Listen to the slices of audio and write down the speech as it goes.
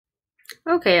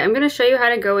Okay, I'm going to show you how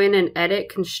to go in and edit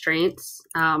constraints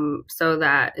so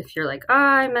that if you're like, oh,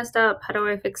 I messed up, how do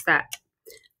I fix that?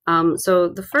 So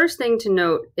the first thing to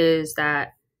note is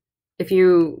that if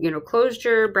you closed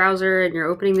your browser and you're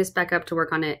opening this back up to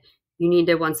work on it, you need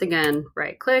to once again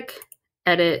right click,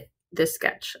 edit this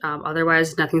sketch.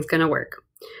 Otherwise, nothing's going to work.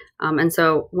 And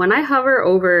so when I hover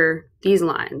over these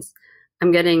lines,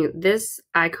 I'm getting this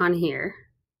icon here,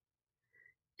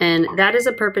 and that is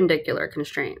a perpendicular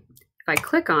constraint. If I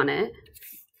click on it,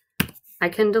 I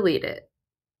can delete it.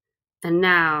 And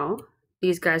now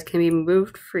these guys can be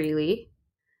moved freely,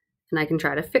 and I can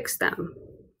try to fix them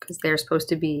because they're supposed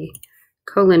to be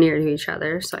collinear to each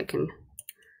other. So I can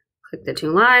click the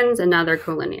two lines and now they're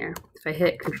collinear. If I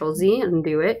hit Control Z and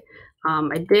undo it,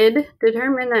 I did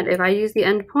determine that if I use the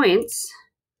end points,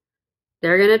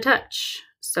 they're gonna touch.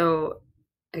 So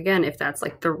again, if that's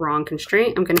like the wrong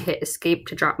constraint, I'm gonna hit Escape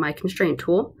to drop my constraint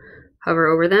tool, hover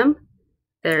over them.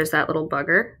 There's that little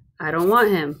bugger. I don't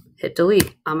want him. Hit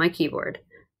delete on my keyboard.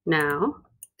 Now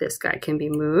this guy can be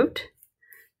moved.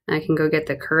 I can go get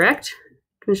the correct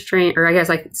constraint, or I guess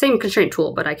like same constraint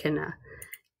tool, but I can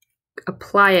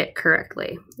apply it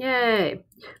correctly. Yay.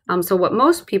 So what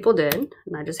most people did,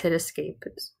 and I just hit escape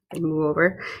and move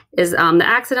over, is they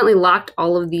accidentally locked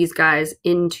all of these guys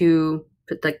into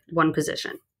like one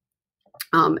position.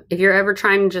 If you're ever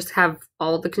trying to just have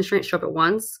all the constraints show up at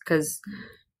once, because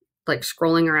like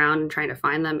scrolling around and trying to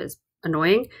find them is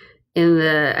annoying, in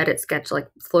the edit sketch like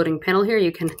floating panel here,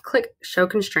 you can click show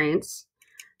constraints,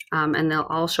 and they'll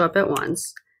all show up at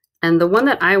once. And the one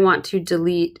that I want to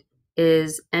delete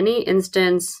is any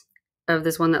instance of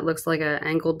this one that looks like an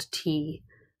angled T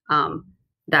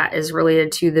that is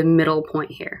related to the middle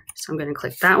point here. So I'm going to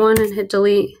click that one and hit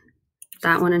delete,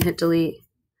 that one and hit delete,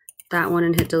 that one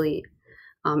and hit delete.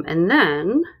 And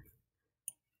then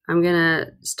I'm going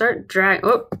to start drag,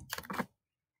 oh,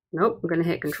 nope, I'm going to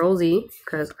hit Control Z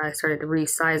because I started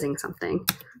resizing something.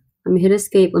 Let me hit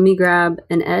escape. Let me grab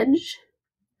an edge.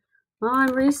 Oh, I'm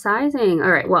resizing. All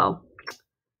right, well,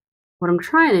 what I'm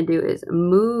trying to do is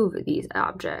move these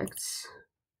objects.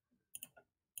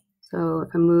 So if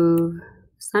I move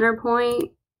center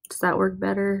point, does that work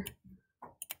better?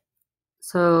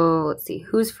 So let's see,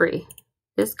 who's free?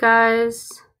 This guy's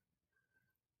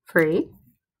free.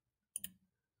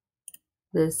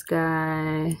 This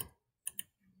guy,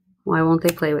 why won't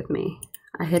they play with me?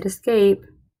 I hit escape.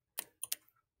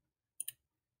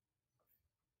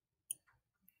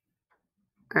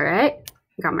 All right,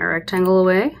 got my rectangle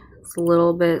away. It's a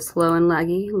little bit slow and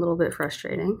laggy, a little bit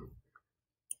frustrating.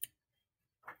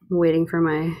 I'm waiting for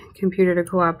my computer to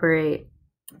cooperate.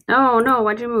 Oh no,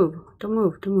 why'd you move? Don't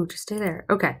move, just stay there.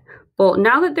 Okay, well,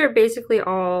 now that they're basically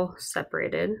all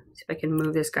separated, see if I can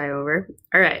move this guy over.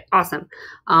 All right, awesome.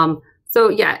 So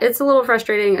yeah, it's a little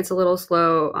frustrating, it's a little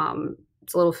slow,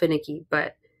 it's a little finicky,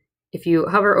 but if you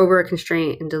hover over a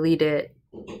constraint and delete it,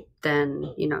 then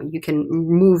you can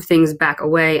move things back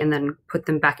away and then put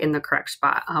them back in the correct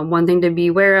spot. One thing to be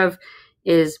aware of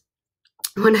is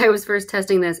when I was first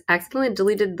testing this, I accidentally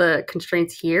deleted the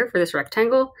constraints here for this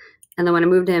rectangle, and then when I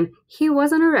moved him, he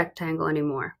wasn't a rectangle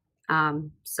anymore.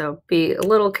 So be a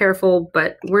little careful,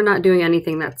 but we're not doing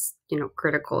anything that's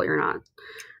critical. You're not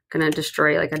gonna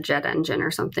destroy like a jet engine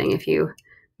or something if you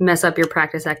mess up your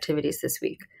practice activities this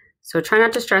week. So try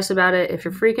not to stress about it. If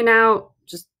you're freaking out,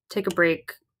 just take a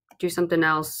break, do something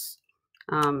else,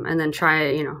 and then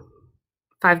try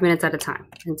 5 minutes at a time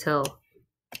until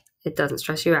it doesn't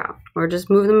stress you out. Or just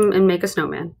move them and make a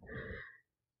snowman.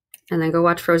 And then go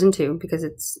watch Frozen 2 because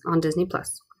it's on Disney+.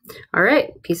 All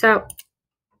right, peace out.